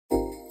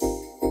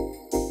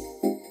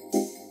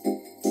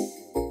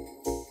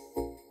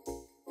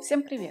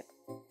Всем привет!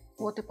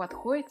 Вот и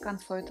подходит к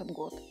концу этот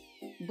год.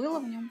 Было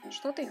в нем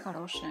что-то и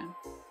хорошее.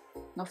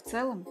 Но в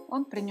целом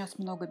он принес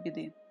много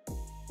беды.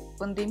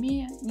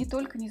 Пандемия не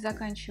только не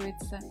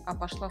заканчивается, а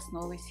пошла с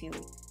новой силой.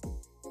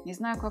 Не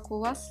знаю, как у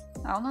вас,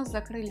 а у нас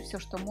закрыли все,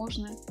 что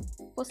можно.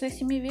 После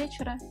 7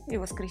 вечера и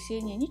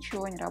воскресенья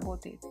ничего не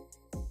работает.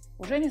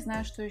 Уже не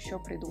знаю, что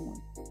еще придумаю.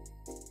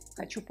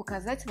 Хочу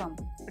показать вам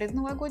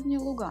предновогодние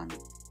луганы.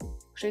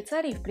 В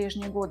Швейцарии в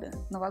прежние годы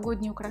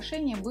новогодние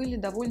украшения были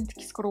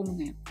довольно-таки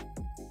скромные.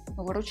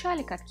 Но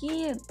выручали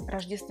какие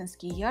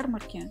рождественские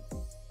ярмарки.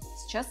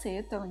 Сейчас и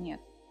этого нет.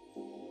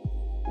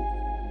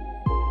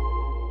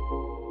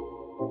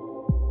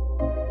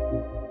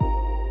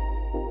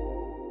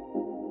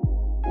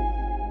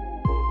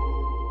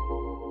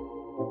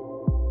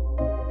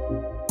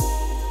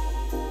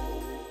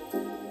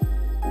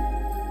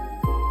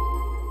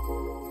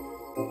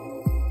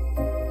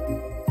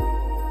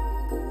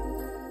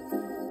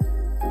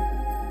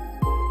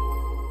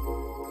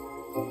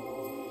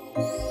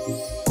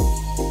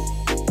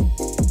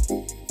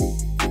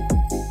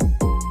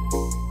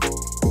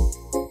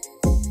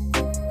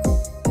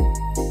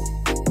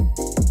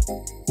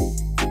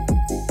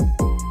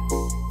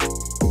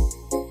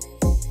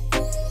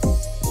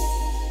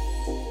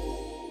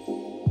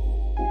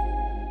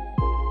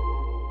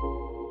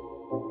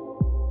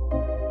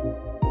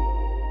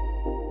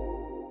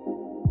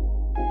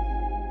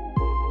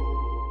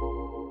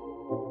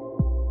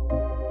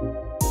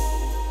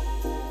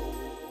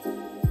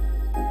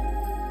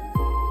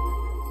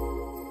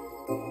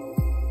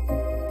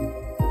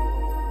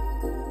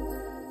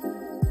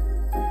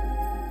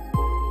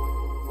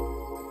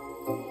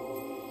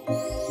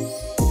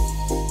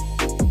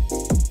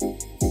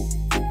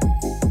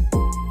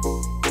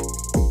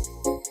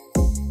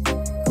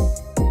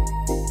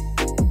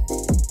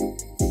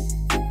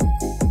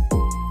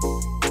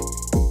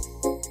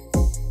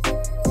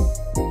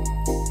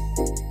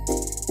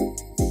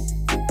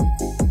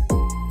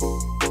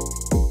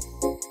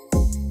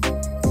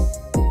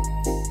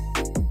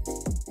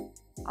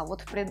 А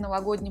вот в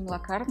предновогоднем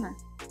лакарно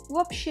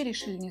вообще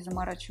решили не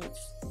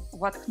заморачиваться.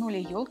 Воткнули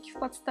елки в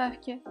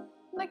подставки,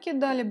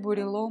 накидали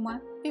бурелома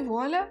и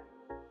вуаля!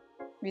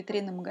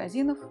 Витрины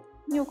магазинов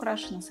не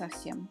украшены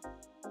совсем.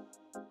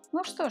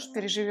 Ну что ж,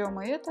 переживем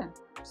и это.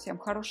 Всем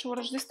хорошего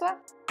Рождества!